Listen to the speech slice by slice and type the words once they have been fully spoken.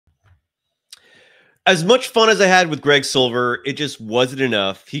As much fun as I had with Greg Silver, it just wasn't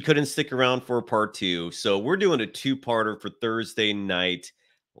enough. He couldn't stick around for a part two. So we're doing a two-parter for Thursday night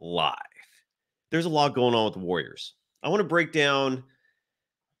live. There's a lot going on with the Warriors. I want to break down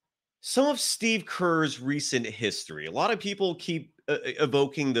some of Steve Kerr's recent history. A lot of people keep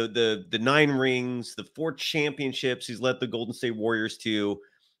evoking the 9 rings, the 4 championships he's led the Golden State Warriors to,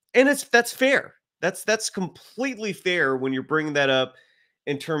 and that's fair. That's completely fair when you're bringing that up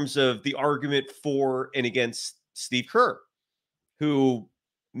in terms of the argument for and against Steve Kerr, who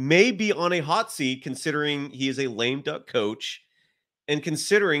may be on a hot seat considering he is a lame duck coach and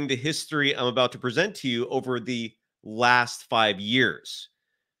considering the history I'm about to present to you over the last 5 years.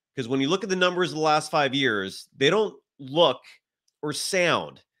 Because when you look at the numbers of the last 5 years, they don't look or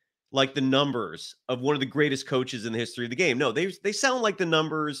sound like the numbers of one of the greatest coaches in the history of the game. No, they sound like the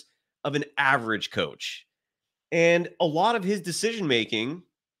numbers of an average coach. And a lot of his decision making,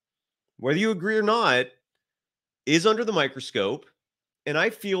 whether you agree or not, is under the microscope, and I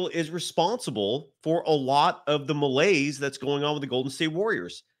feel is responsible for a lot of the malaise that's going on with the Golden State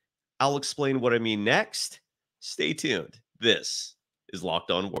Warriors. I'll explain what I mean next. Stay tuned. This is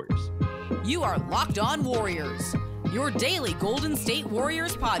Locked On Warriors. You are Locked On Warriors, your daily Golden State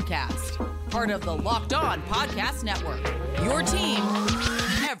Warriors podcast. Part of the Locked On Podcast Network, your team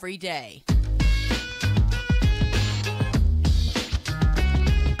every day.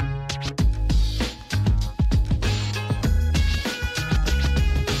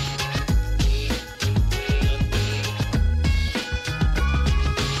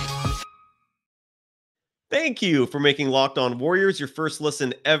 Thank you for making Locked On Warriors your first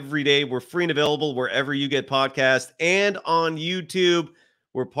listen every day. We're free and available wherever you get podcasts and on YouTube.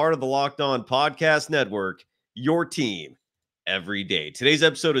 We're part of the Locked On Podcast Network, your team every day. Today's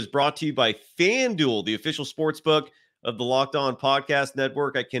episode is brought to you by FanDuel, the official sportsbook of the Locked On Podcast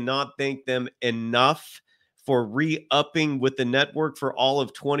Network. I cannot thank them enough for re-upping with the network for all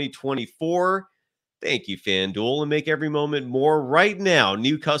of 2024. Thank you, FanDuel, and make every moment more. Right now,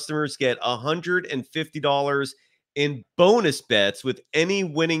 new customers get $150 in bonus bets with any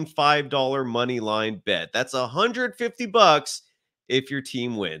winning $5 money line bet. That's $150 if your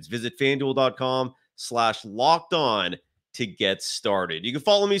team wins. Visit FanDuel.com/locked-on to get started. You can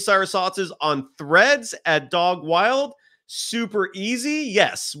follow me, Cyrus Saatsaz, on Threads at Dog Wild. Super easy.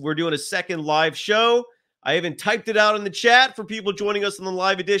 Yes, we're doing a second live show. I even typed it out in the chat for people joining us in the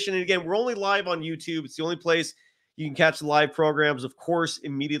live edition. And again, we're only live on YouTube. It's the only place you can catch the live programs. Of course,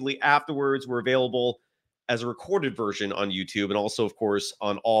 immediately afterwards, we're available as a recorded version on YouTube and also, of course,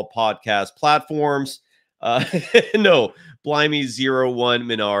 on all podcast platforms. No, Blimey01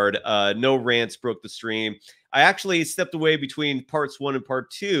 Menard. No rants broke the stream. I actually stepped away between parts 1 and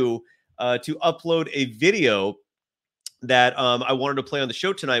part 2 to upload a video that I wanted to play on the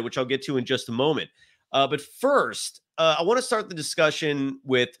show tonight, which I'll get to in just a moment. But first, I want to start the discussion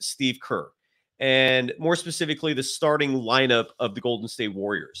with Steve Kerr, and more specifically, the starting lineup of the Golden State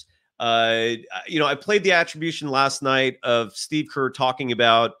Warriors. I played the attribution last night of Steve Kerr talking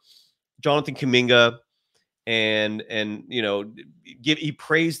about Jonathan Kuminga, and he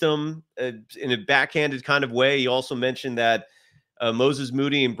praised him in a backhanded kind of way. He also mentioned that Moses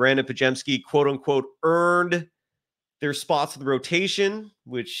Moody and Brandon Podziemski, quote unquote, earned their spots in the rotation,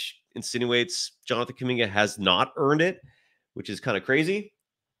 which insinuates Jonathan Kuminga has not earned it, which is kind of crazy.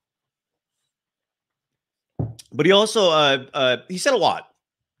 But he also he said a lot.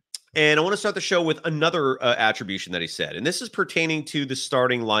 And I want to start the show with another attribution that he said. And this is pertaining to the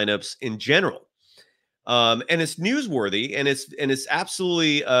starting lineups in general. And it's newsworthy, and it's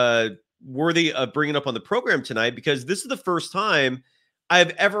absolutely worthy of bringing up on the program tonight, because this is the first time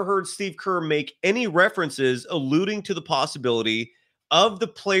I've ever heard Steve Kerr make any references alluding to the possibility of the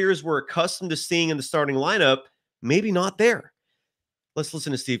players we're accustomed to seeing in the starting lineup maybe not there. Let's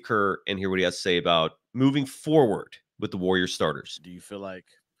listen to Steve Kerr and hear what he has to say about moving forward with the Warriors starters. Do you feel like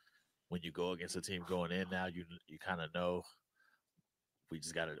when you go against a team going in now, you kind of know we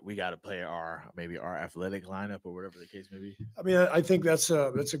gotta play our athletic lineup or whatever the case may be? I mean, I think that's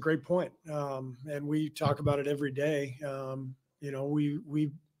a great point, and we talk about it every day.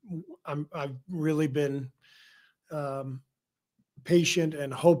 I've really been patient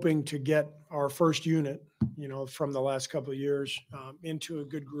and hoping to get our first unit, from the last couple of years into a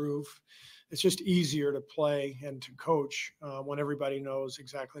good groove. It's just easier to play and to coach when everybody knows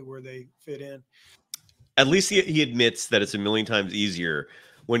exactly where they fit in. At least he admits that it's a million times easier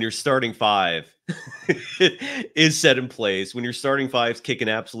when your starting 5 is set in place, when your starting 5's kicking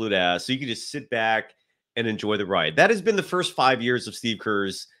absolute ass, so you can just sit back and enjoy the ride. That has been the first 5 years of Steve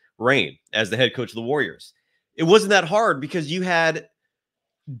Kerr's reign as the head coach of the Warriors. It wasn't that hard because you had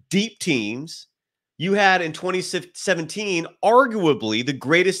deep teams. You had in 2017, arguably the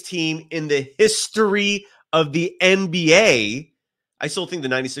greatest team in the history of the NBA. I still think the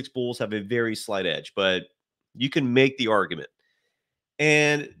 96 Bulls have a very slight edge, but you can make the argument.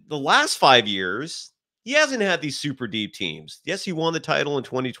 And the last 5 years, he hasn't had these super deep teams. Yes, he won the title in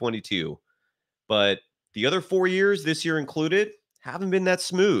 2022, but the other 4 years, this year included, haven't been that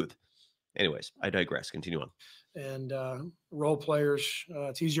smooth. Anyways, I digress. Continue on. And role players,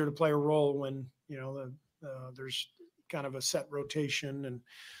 it's easier to play a role when, there's kind of a set rotation and,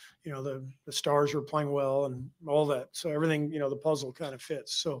 the stars are playing well and all that. So everything, the puzzle kind of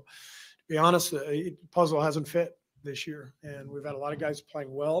fits. So to be honest, the puzzle hasn't fit this year. And we've had a lot of guys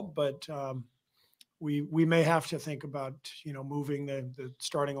playing well, but we may have to think about, moving the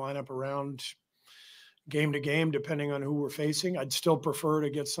starting lineup around game to game, depending on who we're facing. I'd still prefer to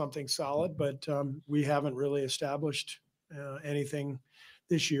get something solid, but we haven't really established anything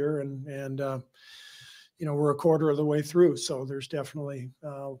this year. And we're a quarter of the way through. So there's definitely,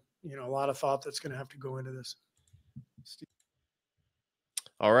 a lot of thought that's going to have to go into this.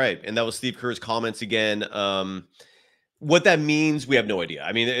 All right. And that was Steve Kerr's comments again. What that means, we have no idea.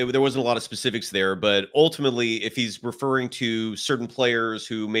 I mean, there wasn't a lot of specifics there, but ultimately, if he's referring to certain players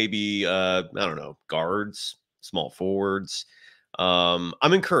who maybe, I don't know, guards, small forwards, I'm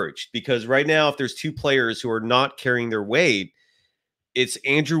encouraged because right now, if there's two players who are not carrying their weight, it's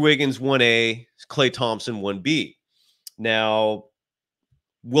Andrew Wiggins 1A, Klay Thompson 1B. Now,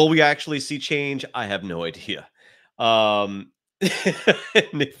 will we actually see change? I have no idea. Nick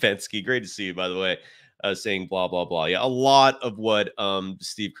Fensky, great to see you, by the way. Saying blah, blah, blah. Yeah, a lot of what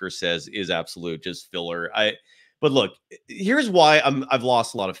Steve Kerr says is absolute, just filler. But look, here's why I've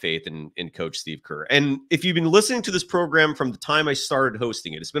lost a lot of faith in Coach Steve Kerr. And if you've been listening to this program from the time I started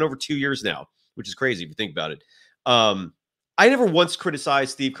hosting it, it's been over 2 years now, which is crazy if you think about it. I never once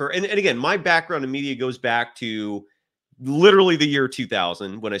criticized Steve Kerr. And again, my background in media goes back to literally the year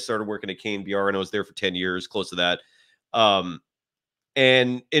 2000 when I started working at KNBR, and I was there for 10 years, close to that.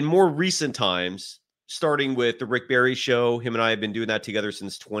 And in more recent times, starting with the Rick Barry show, him and I have been doing that together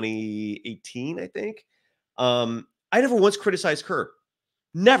since 2018, I think. I never once criticized Kerr.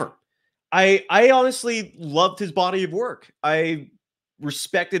 Never. I honestly loved his body of work. I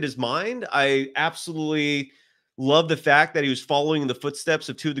respected his mind. I absolutely loved the fact that he was following in the footsteps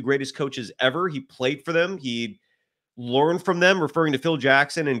of two of the greatest coaches ever. He played for them. He learned from them, referring to Phil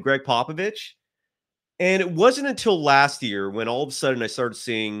Jackson and Greg Popovich. And it wasn't until last year when all of a sudden I started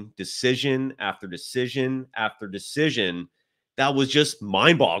seeing decision after decision after decision that was just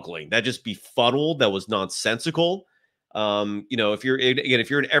mind-boggling. That just befuddled. That was nonsensical. If you're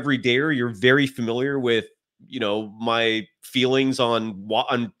an everydayer, you're very familiar with, my feelings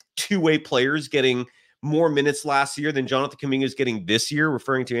on two-way players getting more minutes last year than Jonathan Kuminga is getting this year,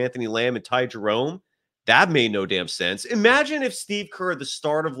 referring to Anthony Lamb and Ty Jerome. That made no damn sense. Imagine if Steve Kerr at the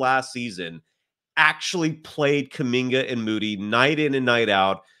start of last season actually played Kuminga and Moody night in and night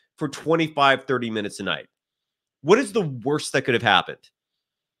out for 25, 30 minutes a night. What is the worst that could have happened?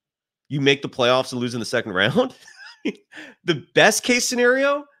 You make the playoffs and lose in the second round? The best case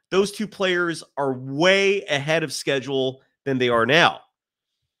scenario, those two players are way ahead of schedule than they are now.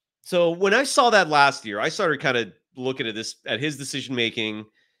 So when I saw that last year, I started kind of looking at his decision-making,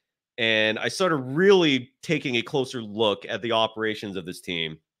 and I started really taking a closer look at the operations of this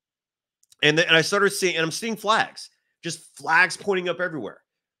team. And I started seeing, and I'm seeing flags, just flags pointing up everywhere,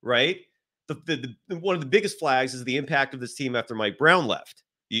 right? One of the biggest flags is the impact of this team after Mike Brown left.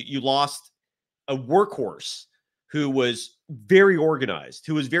 You lost a workhorse who was very organized,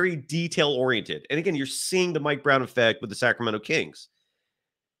 who was very detail-oriented. And again, you're seeing the Mike Brown effect with the Sacramento Kings.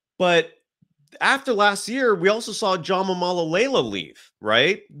 But after last year, we also saw Jama Malalela leave,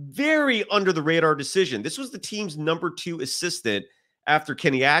 right? Very under-the-radar decision. This was the team's number 2 assistant after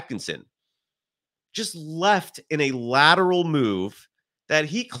Kenny Atkinson. Just left in a lateral move that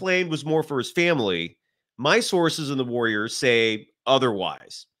he claimed was more for his family. My sources in the Warriors say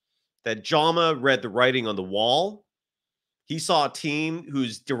otherwise, that Jama read the writing on the wall. He saw a team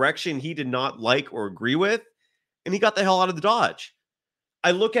whose direction he did not like or agree with, and he got the hell out of the Dodge.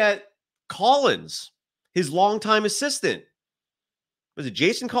 I look at Collins, his longtime assistant. Was it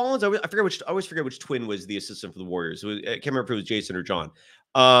Jason Collins? I always forget which twin was the assistant for the Warriors. I can't remember if it was Jason or John.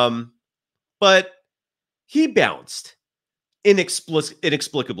 But he bounced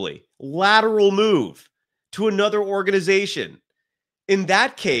inexplicably. Lateral move to another organization. In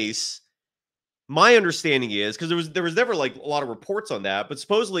that case, my understanding is, because there was never like a lot of reports on that, but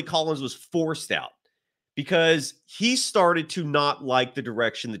supposedly Collins was forced out because he started to not like the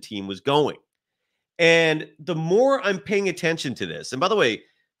direction the team was going. And the more I'm paying attention to this, and by the way,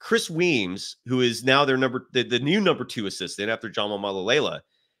 Chris Weems, who is now their the new number 2 assistant after John Malulela,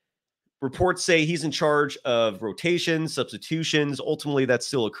 reports say he's in charge of rotations, substitutions. Ultimately, that's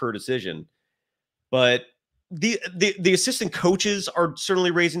still a Kerr decision. But the assistant coaches are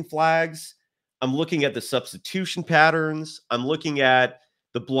certainly raising flags. I'm looking at the substitution patterns. I'm looking at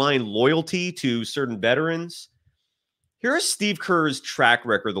the blind loyalty to certain veterans. Here's Steve Kerr's track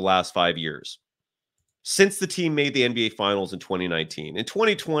record the last 5 years since the team made the NBA Finals in 2019. In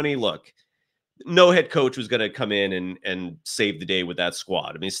 2020, look, no head coach was going to come in and save the day with that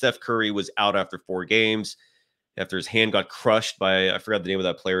squad. I mean, Steph Curry was out after 4 games after his hand got crushed by, I forgot the name of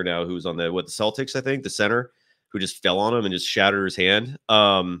that player now, who was on the Celtics, I think, the center, who just fell on him and just shattered his hand.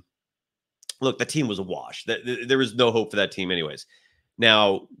 Look, that team was a wash. There was no hope for that team anyways.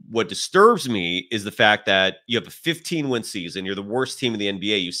 Now, what disturbs me is the fact that you have a 15-win season. You're the worst team in the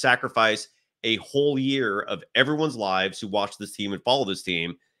NBA. You sacrifice a whole year of everyone's lives who watch this team and follow this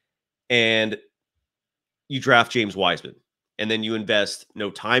team, and you draft James Wiseman. And then you invest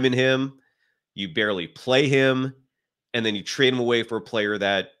no time in him. You barely play him. And then you trade him away for a player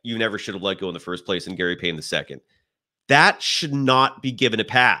that you never should have let go in the first place, in Gary Payne II. That should not be given a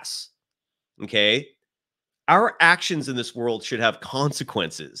pass. Okay? Our actions in this world should have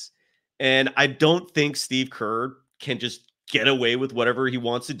consequences. And I don't think Steve Kerr can just get away with whatever he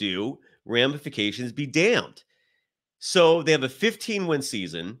wants to do. Ramifications be damned. So they have a 15-win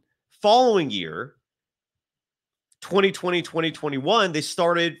season. Following year, 2020, 2021, they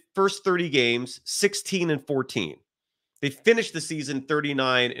started first 30 games, 16-14. They finished the season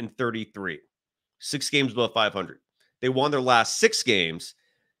 39-33, 6 games above 500. They won their last 6 games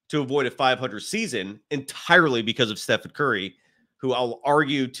to avoid a 500 season entirely because of Stephen Curry, who I'll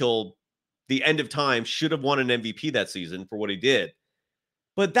argue till the end of time should have won an MVP that season for what he did.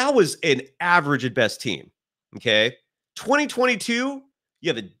 But that was an average at best team. Okay. 2022, you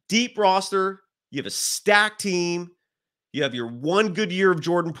have a deep roster. You have a stacked team. You have your one good year of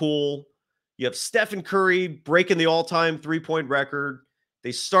Jordan Poole. You have Stephen Curry breaking the all-time 3-point record.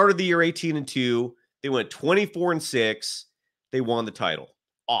 They started the year 18-2. They went 24-6. They won the title.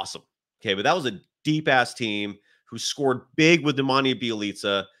 Awesome. Okay, but that was a deep-ass team who scored big with Nemanja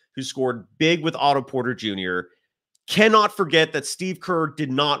Bjelica, who scored big with Otto Porter Jr. Cannot forget that Steve Kerr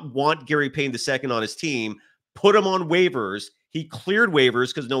did not want Gary Payne II on his team, put him on waivers. He cleared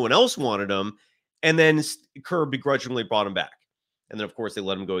waivers because no one else wanted him, and then Kerr begrudgingly brought him back. And then, of course, they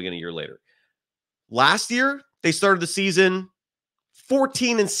let him go again a year later. Last year, they started the season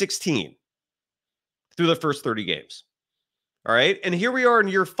 14-16 through the first 30 games. All right. And here we are in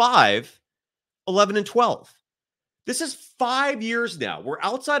year 5, 11-12. This is 5 years now. We're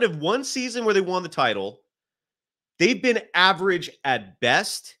outside of one season where they won the title. They've been average at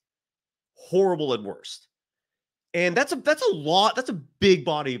best, horrible at worst. And that's a lot. That's a big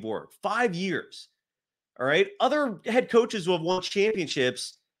body of work. 5 years. All right. Other head coaches who have won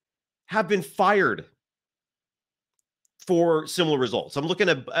championships have been fired for similar results. I'm looking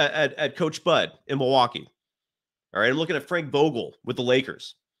at Coach Bud in Milwaukee. All right. I'm looking at Frank Vogel with the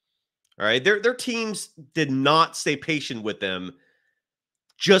Lakers. All right. Their teams did not stay patient with them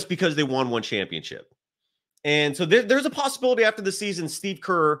just because they won one championship. And so there's a possibility after the season, Steve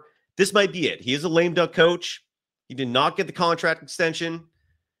Kerr, this might be it. He is a lame duck coach. He did not get the contract extension.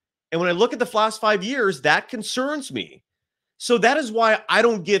 And when I look at the last 5 years, that concerns me. So that is why I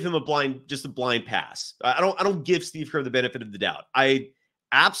don't give him a blind pass. I don't give Steve Kerr the benefit of the doubt. I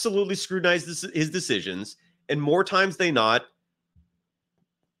absolutely scrutinize his decisions, and more times than not,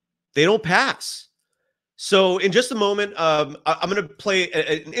 they don't pass. So in just a moment, I'm going to play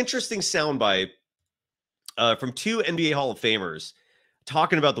an interesting soundbite from 2 NBA Hall of Famers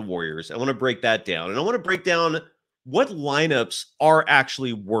talking about the Warriors. I want to break that down, and I want to break down what lineups are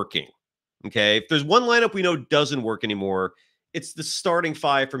actually working. Okay, if there's one lineup we know doesn't work anymore, it's the starting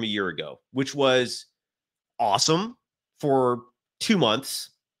 5 from a year ago, which was awesome for 2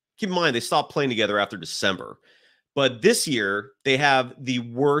 months. Keep in mind, they stopped playing together after December. But this year, they have the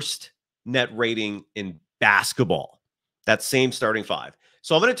worst net rating in basketball. That same starting 5.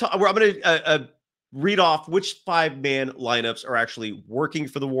 So I'm going to read off which 5-man lineups are actually working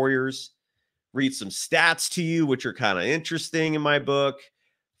for the Warriors. Read some stats to you, which are kind of interesting in my book.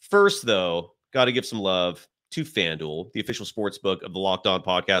 First, though, got to give some love to FanDuel, the official sports book of the Locked On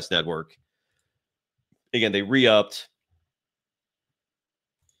Podcast Network. Again, they re-upped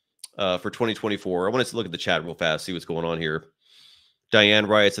for 2024. I want to look at the chat real fast, see what's going on here. Diane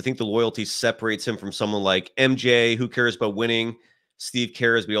writes, I think the loyalty separates him from someone like MJ, who cares about winning. Steve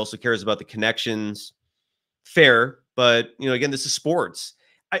cares, but he also cares about the connections. Fair, but, again, this is sports.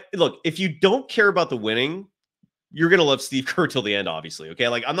 Look, if you don't care about the winning, you're going to love Steve Kerr till the end, obviously. Okay.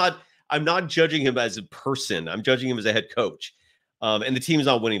 Like I'm not judging him as a person. I'm judging him as a head coach. And the team's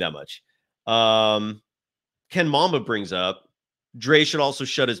not winning that much. Ken Mama brings up, Dre should also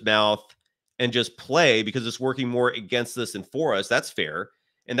shut his mouth and just play because it's working more against us than for us. That's fair.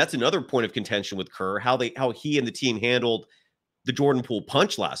 And that's another point of contention with Kerr, how he and the team handled the Jordan Poole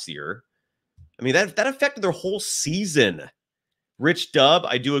punch last year. I mean, that affected their whole season. Rich Dub,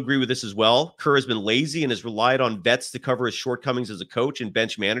 I do agree with this as well. Kerr has been lazy and has relied on vets to cover his shortcomings as a coach and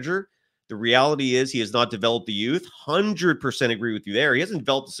bench manager. The reality is he has not developed the youth. 100% agree with you there. He hasn't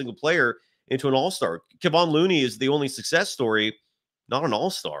developed a single player into an all-star. Kevon Looney is the only success story, not an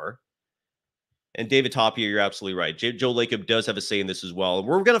all-star. And David Tapia, you're absolutely right. Joe Lacob does have a say in this as well. And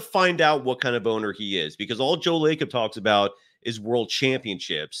we're going to find out what kind of owner he is, because all Joe Lacob talks about is world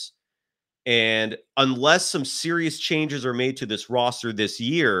championships. And unless some serious changes are made to this roster this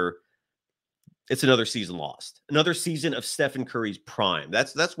year, it's another season lost. Another season of Stephen Curry's prime.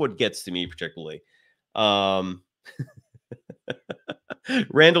 That's what gets to me particularly.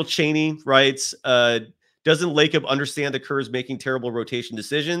 Randall Cheney writes, doesn't Lacob understand that Kerr is making terrible rotation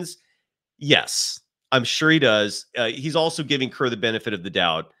decisions? Yes, I'm sure he does. He's also giving Kerr the benefit of the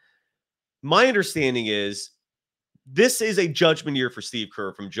doubt. My understanding is this is a judgment year for Steve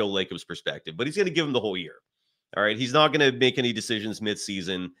Kerr from Joe Lacob's perspective, but he's going to give him the whole year. All right. He's not going to make any decisions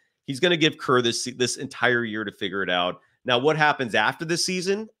mid-season. He's going to give Kerr this entire year to figure it out. Now, what happens after this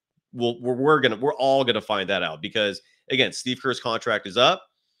season? We're all going to find that out, because again, Steve Kerr's contract is up.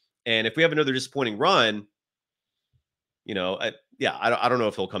 And if we have another disappointing run, I don't know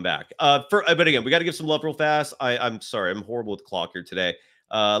if he'll come back. But again, we got to give some love real fast. I'm sorry, I'm horrible with the clock here today.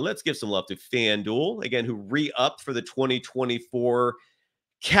 Let's give some love to FanDuel, again, who re-upped for the 2024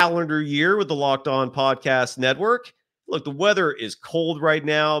 calendar year with the Locked On Podcast Network. Look, the weather is cold right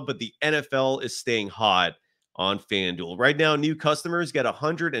now, but the NFL is staying hot on FanDuel. Right now, new customers get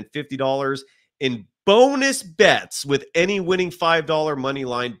 $150 in bonus bets with any winning $5 money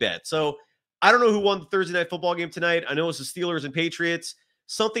line bet. So I don't know who won the Thursday night football game tonight. I know it's the Steelers and Patriots.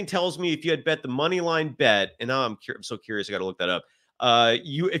 Something tells me if you had bet the money line bet, and now I'm so curious, I got to look that up.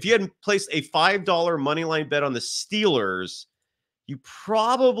 If you hadn't placed a $5 money line bet on the Steelers, you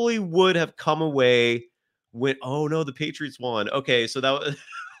probably would have come away with, oh no, the Patriots won. Okay, so that was,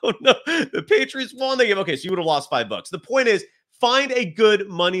 oh no, the Patriots won the game. Okay, so you would have lost $5. The point is, find a good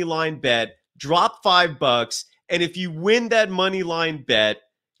money line bet, drop $5, and if you win that money line bet,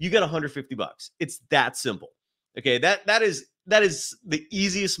 you get $150. It's that simple. Okay, that is the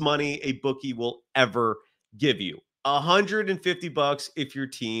easiest money a bookie will ever give you. $150 if your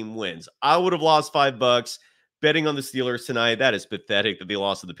team wins. I would have lost $5 betting on the Steelers tonight. That is pathetic that they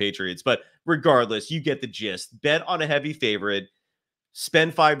lost to the Patriots. But regardless, you get the gist. Bet on a heavy favorite.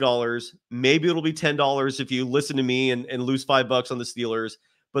 Spend $5. Maybe it'll be $10 if you listen to me and lose $5 on the Steelers.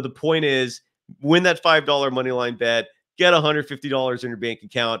 But the point is, win that $5 money line bet. Get $150 in your bank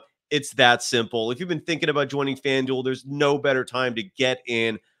account. It's that simple. If you've been thinking about joining FanDuel, there's no better time to get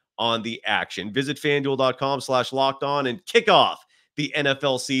in on the action. Visit FanDuel.com/lockedon and kick off the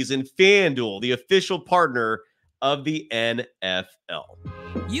NFL season. FanDuel, the official partner of the NFL.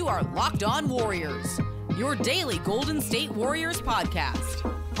 You are Locked On Warriors, your daily Golden State Warriors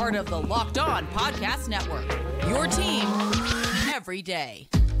podcast. Part of the Locked On Podcast Network, your team every day.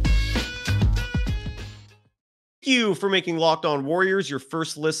 Thank you for making Locked On Warriors your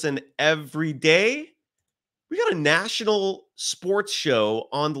first listen every day. We got a national sports show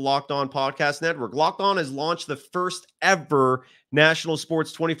on the Locked On Podcast Network. Locked On has launched the first ever national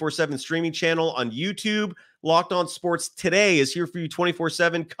sports 24/7 streaming channel on YouTube. Locked On Sports Today is here for you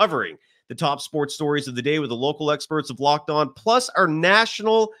 24/7, covering the top sports stories of the day with the local experts of Locked On, plus our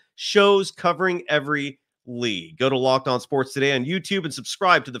national shows covering every league. Go to Locked On Sports Today on YouTube and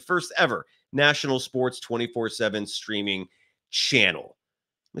subscribe to the first ever national sports 24/7 streaming channel.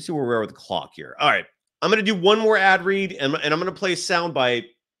 Let's see where we are with the clock here. All right. I'm going to do one more ad read, and I'm going to play a soundbite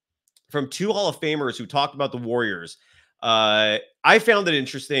from two Hall of Famers who talked about the Warriors. I found it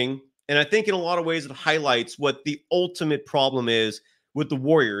interesting, and I think in a lot of ways it highlights what the ultimate problem is with the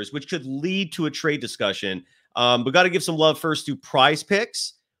Warriors, which could lead to a trade discussion. But got to give some love first to Prize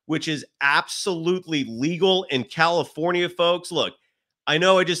Picks, which is absolutely legal in California, folks. Look, I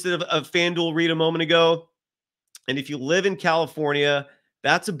know I just did a FanDuel read a moment ago, and if you live in California,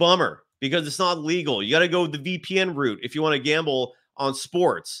 that's a bummer, because it's not legal. You got to go the VPN route if you want to gamble on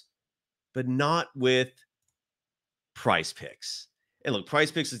sports, but not with Prize Picks. And look,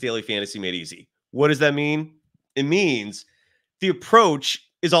 Prize Picks is daily fantasy made easy. What does that mean? It means the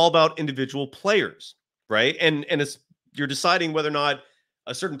approach is all about individual players, right? And you're deciding whether or not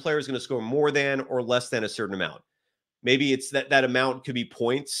a certain player is going to score more than or less than a certain amount. Maybe it's that amount could be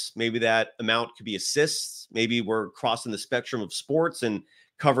points. Maybe that amount could be assists. Maybe we're crossing the spectrum of sports and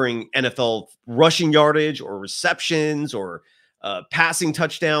covering NFL rushing yardage or receptions or passing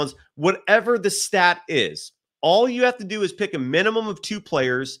touchdowns. Whatever the stat is, all you have to do is pick a minimum of 2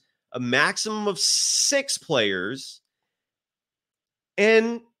 players, a maximum of 6 players,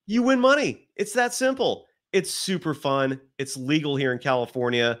 and you win money. It's that simple. It's super fun. It's legal here in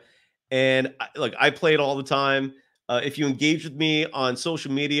California. And I play it all the time. If you engage with me on social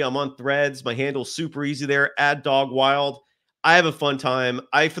media, I'm on Threads. My handle's super easy there, @DogWild. I have a fun time.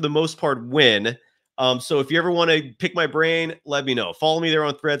 I, for the most part, win. So if you ever want to pick my brain, let me know. Follow me there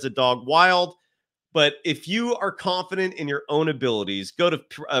on Threads @DogWild. But if you are confident in your own abilities, go to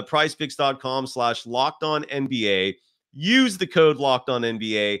prizepicks.com/LockedOnNBA. Use the code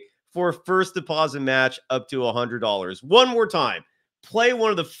LockedOnNBA for a first deposit match up to $100. One more time. Play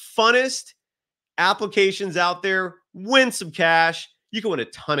one of the funnest applications out there. Win some cash. You can win a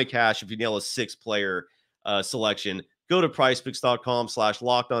ton of cash if you nail a 6-player selection. Go to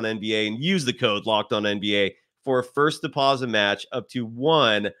prizepicks.com/LockedOnNBA and use the code LockedOnNBA for a first deposit match up to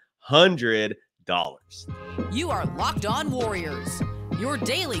 $100. You are Locked On Warriors, your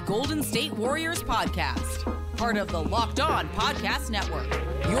daily Golden State Warriors podcast. Part of the Locked On Podcast Network,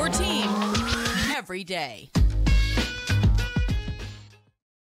 your team every day.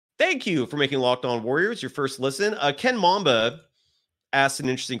 Thank you for making Locked On Warriors your first listen. Ken Mamba asked an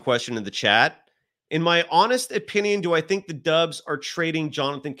interesting question in the chat. In my honest opinion, do I think the Dubs are trading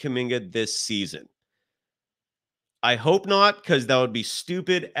Jonathan Kuminga this season? I hope not, because that would be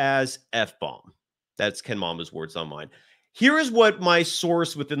stupid as F-bomb. That's Ken Mamba's words, not mine. Here is what my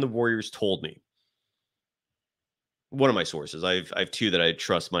source within the Warriors told me. One of my sources. I have 2 that I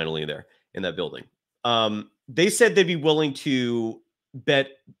trust mightily there in that building. They said they'd be willing to bet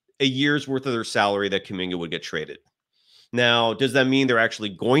a year's worth of their salary that Kuminga would get traded. Now, does that mean they're actually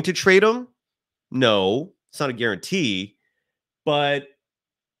going to trade him? No, it's not a guarantee. But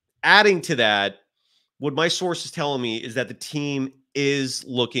adding to that, what my source is telling me is that the team is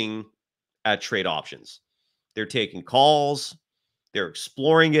looking at trade options. They're taking calls. They're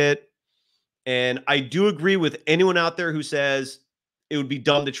exploring it. And I do agree with anyone out there who says it would be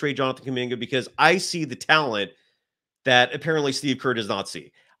dumb to trade Jonathan Kuminga, because I see the talent that apparently Steve Kerr does not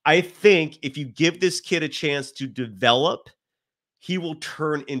see. I think if you give this kid a chance to develop, he will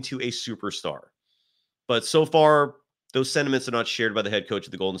turn into a superstar. But so far, those sentiments are not shared by the head coach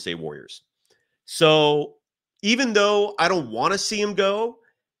of the Golden State Warriors. So even though I don't want to see him go,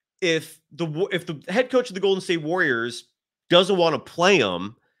 if the head coach of the Golden State Warriors doesn't want to play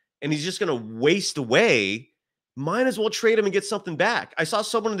him and he's just going to waste away, might as well trade him and get something back. I saw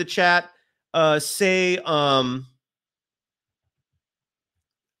someone in the chat say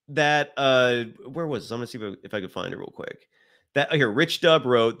that where was this? I'm gonna see if I could find it real quick. That here, Rich Dub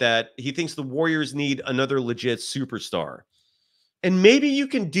wrote that he thinks the Warriors need another legit superstar. And maybe you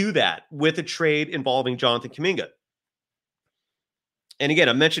can do that with a trade involving Jonathan Kuminga. And again,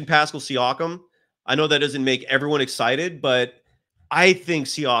 I mentioned Pascal Siakam. I know that doesn't make everyone excited, but I think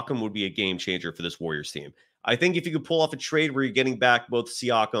Siakam would be a game changer for this Warriors team. I think if you could pull off a trade where you're getting back both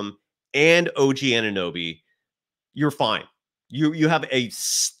Siakam and OG Anunoby, you're fine. You have a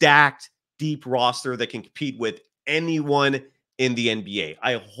stacked, deep roster that can compete with anyone in the NBA.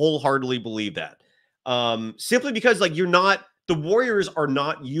 I wholeheartedly believe that. Simply because the Warriors are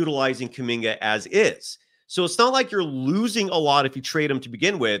not utilizing Kuminga as is. So it's not like you're losing a lot if you trade him to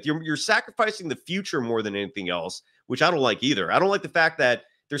begin with. You're sacrificing the future more than anything else, which I don't like either. I don't like the fact that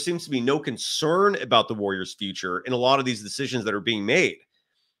there seems to be no concern about the Warriors' future in a lot of these decisions that are being made.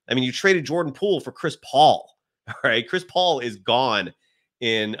 I mean, you traded Jordan Poole for Chris Paul. All right, Chris Paul is gone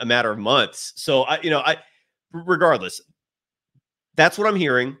in a matter of months. So regardless, that's what I'm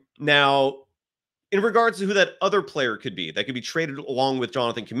hearing. Now, in regards to who that other player could be that could be traded along with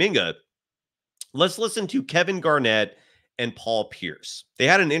Jonathan Kuminga, let's listen to Kevin Garnett and Paul Pierce. They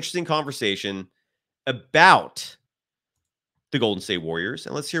had an interesting conversation about the Golden State Warriors,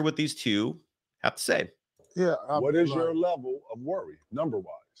 and let's hear what these two have to say. Yeah. What is your level of worry, number-wise,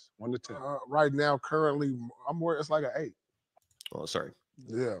 1 to 10? Right now, currently, I'm worried. It's like an 8. Oh, sorry.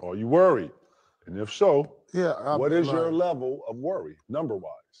 Yeah. Are you worried? And if so, yeah. What is your level of worry,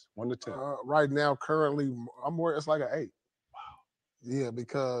 number-wise, 1 to 10? Right now, currently, I'm worried. It's like an 8. Wow. Yeah,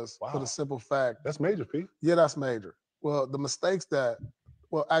 because for the simple fact. That's major, Pete. Yeah, that's major. Well, the mistakes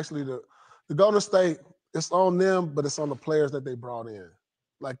actually, the Golden State, it's on them, but it's on the players that they brought in.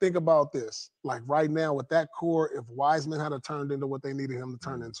 Like, think about this. Like, right now, with that core, if Wiseman had turned into what they needed him to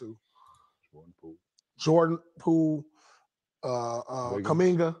turn into, Jordan Poole,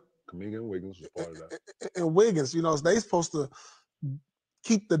 Kuminga, Kuminga and Wiggins was part of that. And Wiggins, you know, they supposed to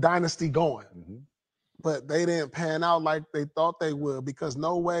keep the dynasty going. Mm-hmm. But they didn't pan out like they thought they would, because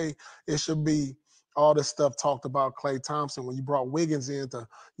no way it should be all this stuff talked about Klay Thompson when you brought Wiggins in to,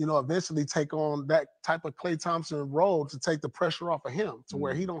 you know, eventually take on that type of Klay Thompson role to take the pressure off of him, to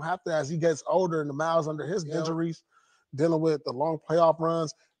where he don't have to, as he gets older and the miles under his injuries, dealing with the long playoff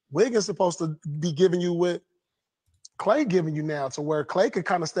runs. Wiggins supposed to be giving you what Klay giving you now, to where Klay could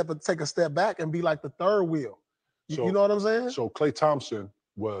kind of take a step back and be like the third wheel. You know what I'm saying? So Klay Thompson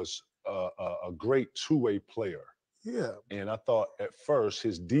was a great two-way player. Yeah. And I thought at first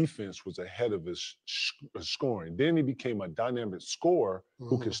his defense was ahead of his scoring. Then he became a dynamic scorer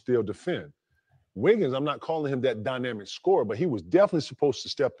who could still defend. Wiggins, I'm not calling him that dynamic scorer, but he was definitely supposed to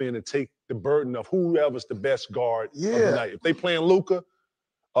step in and take the burden of whoever's the best guard of the night. If they playing Luka,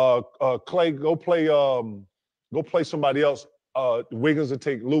 Klay, go play somebody else. Wiggins will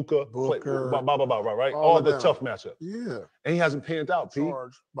take Luka, right? All the tough matchups. Yeah. And he hasn't panned out, Pete.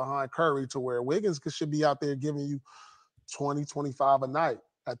 Charge behind Curry, to where Wiggins should be out there giving you 20, 25 a night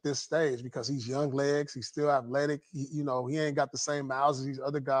at this stage, because he's young legs. He's still athletic. He ain't got the same miles as these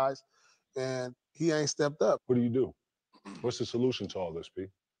other guys, and he ain't stepped up. What do? What's the solution to all this, Pete?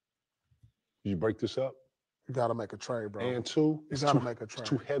 You break this up? You got to make a trade, bro. And two, you got to make a trade. It's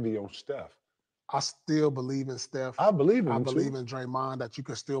too heavy on Steph. I still believe in Steph. I believe in him. I believe in Draymond, that you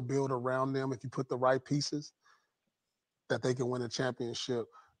can still build around them if you put the right pieces, that they can win a championship.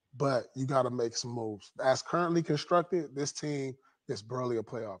 But you got to make some moves. As currently constructed, this team is barely a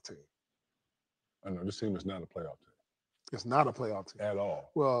playoff team. I know this team is not a playoff team. It's not a playoff team at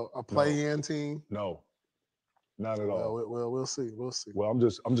all. Well, a play-in team? No, not at all. Well, we'll see. We'll see. Well,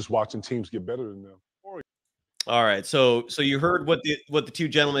 I'm just watching teams get better than them. All right, so you heard what the two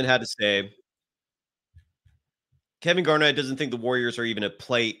gentlemen had to say. Kevin Garnett doesn't think the Warriors are even a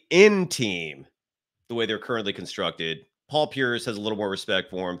play-in team the way they're currently constructed. Paul Pierce has a little more respect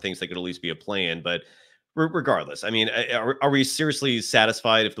for him, thinks they could at least be a play-in. But regardless, I mean, are we seriously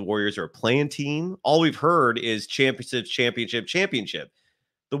satisfied if the Warriors are a play-in team? All we've heard is championship.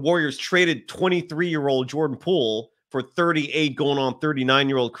 The Warriors traded 23-year-old Jordan Poole for 38 going on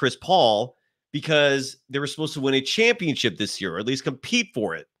 39-year-old Chris Paul because they were supposed to win a championship this year, or at least compete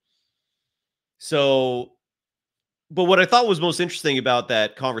for it. So... But what I thought was most interesting about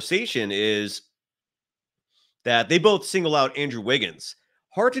that conversation is that they both single out Andrew Wiggins.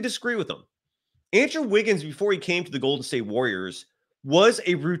 Hard to disagree with them. Andrew Wiggins, before he came to the Golden State Warriors, was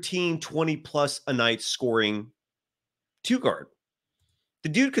a routine 20-plus a night scoring two-guard. The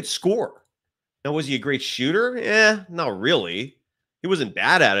dude could score. Now, was he a great shooter? Not really. He wasn't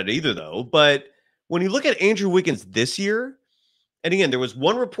bad at it either, though. But when you look at Andrew Wiggins this year, and again, there was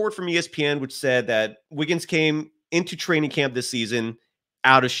one report from ESPN which said that Wiggins came into training camp this season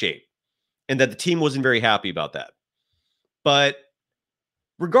out of shape, and that the team wasn't very happy about that. But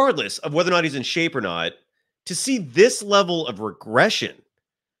regardless of whether or not he's in shape or not, to see this level of regression,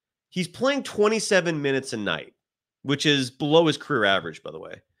 he's playing 27 minutes a night, which is below his career average, by the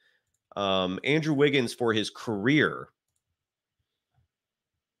way. Andrew Wiggins, for his career,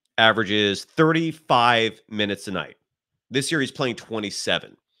 averages 35 minutes a night. This year, he's playing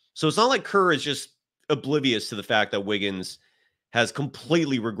 27. So it's not like Kerr is just oblivious to the fact that Wiggins has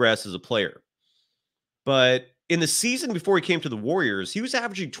completely regressed as a player. But in the season before he came to the Warriors, he was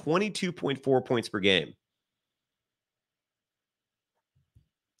averaging 22.4 points per game.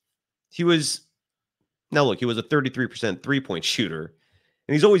 He was a 33% three-point shooter,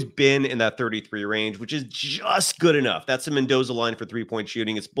 and he's always been in that 33 range, which is just good enough. That's a Mendoza line for three-point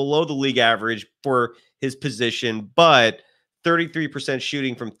shooting. It's below the league average for his position, but 33%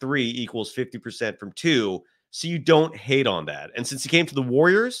 shooting from three equals 50% from two. So you don't hate on that. And since he came to the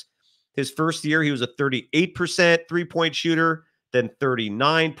Warriors, his first year, he was a 38% three-point shooter, then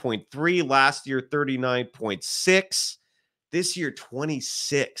 39.3. Last year, 39.6. This year,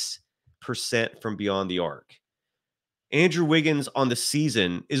 26% from beyond the arc. Andrew Wiggins on the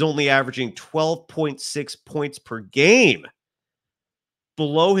season is only averaging 12.6 points per game,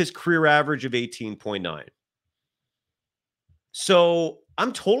 below his career average of 18.9. So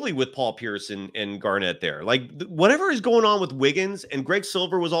I'm totally with Paul Pierce and Garnett there. Like, whatever is going on with Wiggins, and Greg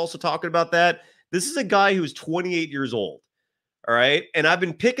Silver was also talking about that. This is a guy who's 28 years old. All right. And I've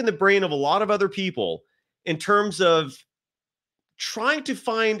been picking the brain of a lot of other people in terms of trying to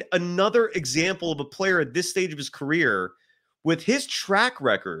find another example of a player at this stage of his career with his track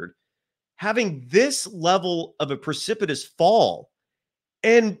record having this level of a precipitous fall,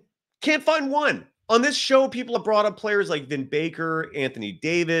 and can't find one. On this show, people have brought up players like Vin Baker, Anthony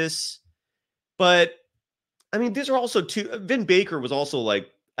Davis, but I mean, these are also two. Vin Baker was also like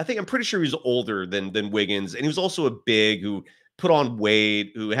I'm pretty sure he was older than Wiggins, and he was also a big who put on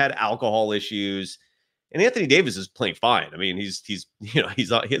weight, who had alcohol issues. And Anthony Davis is playing fine. I mean, he's he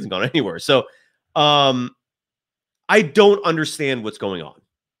hasn't gone anywhere. So I don't understand what's going on.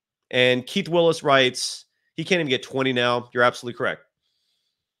 And Keith Willis writes, he can't even get 20 now. You're absolutely correct.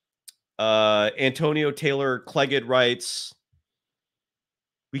 Antonio Taylor Cleggett writes,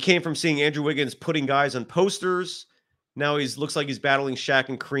 we came from seeing Andrew Wiggins putting guys on posters. Now looks like he's battling Shaq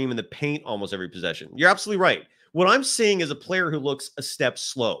and Kareem in the paint almost every possession. You're absolutely right. What I'm seeing is a player who looks a step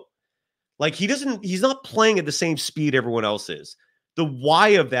slow. Like he's not playing at the same speed everyone else is. The why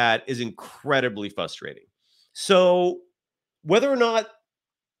of that is incredibly frustrating. So whether or not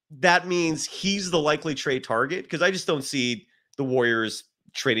that means he's the likely trade target, because I just don't see the Warriors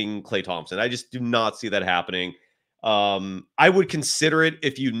trading Klay Thompson. I just do not see that happening. I would consider it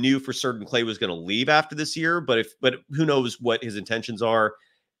if you knew for certain Klay was going to leave after this year, but who knows what his intentions are.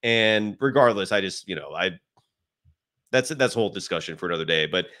 And regardless, that's a whole discussion for another day.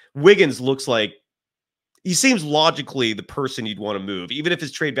 But Wiggins looks like he seems logically the person you'd want to move, even if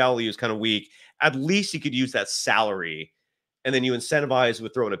his trade value is kind of weak. At least you could use that salary, and then you incentivize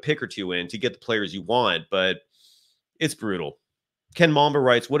with throwing a pick or two in to get the players you want. But it's brutal. Ken Mamba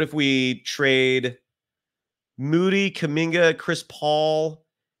writes, what if we trade Moody, Kuminga, Chris Paul,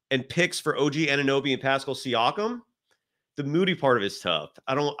 and picks for OG Anunoby and Pascal Siakam? The Moody part of it is tough.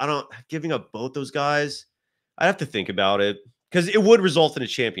 I don't giving up both those guys. I'd have to think about it because it would result in a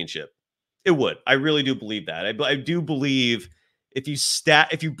championship. It would. I really do believe that. I do believe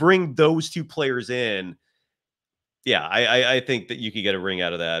if you bring those two players in, yeah, I think that you could get a ring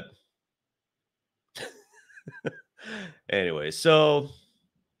out of that. Anyway, so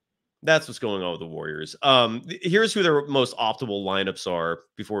that's what's going on with the Warriors. Here's who their most optimal lineups are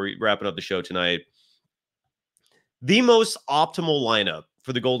before we wrapping up the show tonight. The most optimal lineup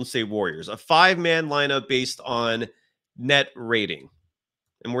for the Golden State Warriors, a 5-man lineup based on net rating,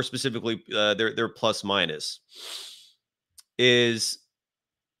 and more specifically, their plus minus is,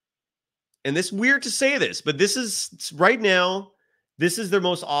 and this weird to say this, but this is right now, this is their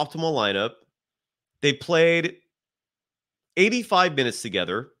most optimal lineup. They played 85 minutes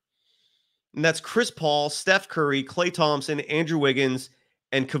together, and that's Chris Paul, Steph Curry, Klay Thompson, Andrew Wiggins,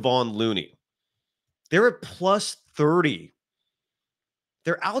 and Kevon Looney. They're at plus 30.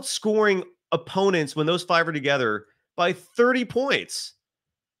 They're outscoring opponents when those 5 are together by 30 points.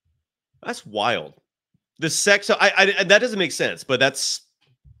 That's wild. So that doesn't make sense, but that's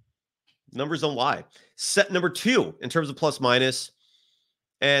numbers don't lie. Set number 2 in terms of plus minus,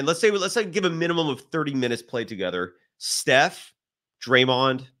 and let's say give a minimum of 30 minutes played together. Steph,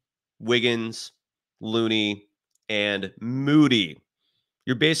 Draymond, Wiggins, Looney, and Moody.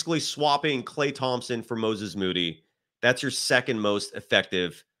 You're basically swapping Klay Thompson for Moses Moody. That's your second most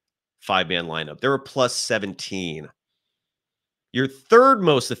effective 5-man lineup. They're a plus 17. Your third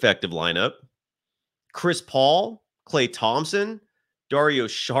most effective lineup, Chris Paul, Klay Thompson, Dario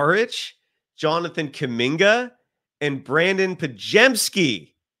Saric, Jonathan Kuminga, and Brandon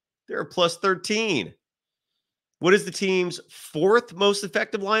Podziemski. They're a plus 13. What is the team's fourth most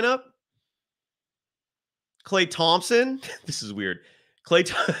effective lineup? Klay Thompson. This is weird.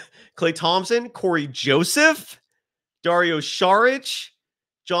 Klay Thompson, Corey Joseph, Dario Saric,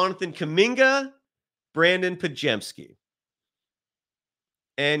 Jonathan Kuminga, Brandon Podziemski.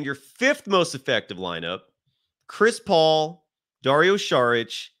 And your fifth most effective lineup, Chris Paul, Dario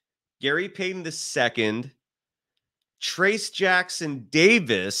Saric, Gary Payton II, Trace Jackson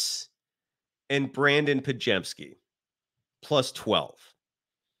Davis, and Brandon Podziemski, plus 12.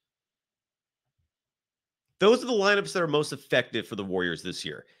 Those are the lineups that are most effective for the Warriors this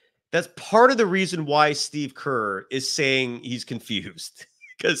year. That's part of the reason why Steve Kerr is saying he's confused,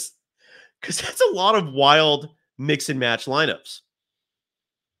 because that's a lot of wild mix and match lineups.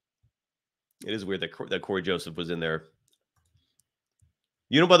 It is weird that Corey Joseph was in there.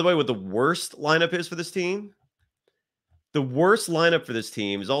 You know, by the way, what the worst lineup is for this team? The worst lineup for this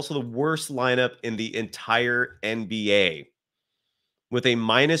team is also the worst lineup in the entire NBA, with a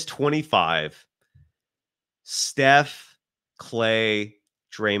minus 25. Steph, Klay,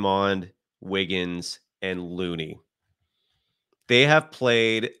 Draymond, Wiggins, and Looney. They have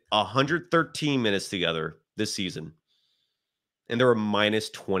played 113 minutes together this season, and they're a minus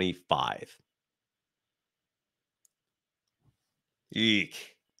 25.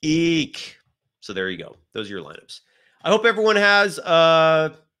 Eek. Eek. So there you go. Those are your lineups. I hope everyone has, yeah,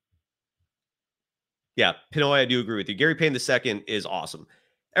 Pinoy, I do agree with you. Gary Payton II is awesome.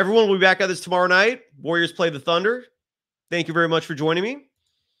 Everyone will be back at this tomorrow night. Warriors play the Thunder. Thank you very much for joining me.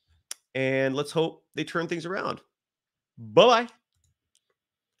 And let's hope they turn things around. Bye-bye.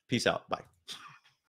 Peace out. Bye.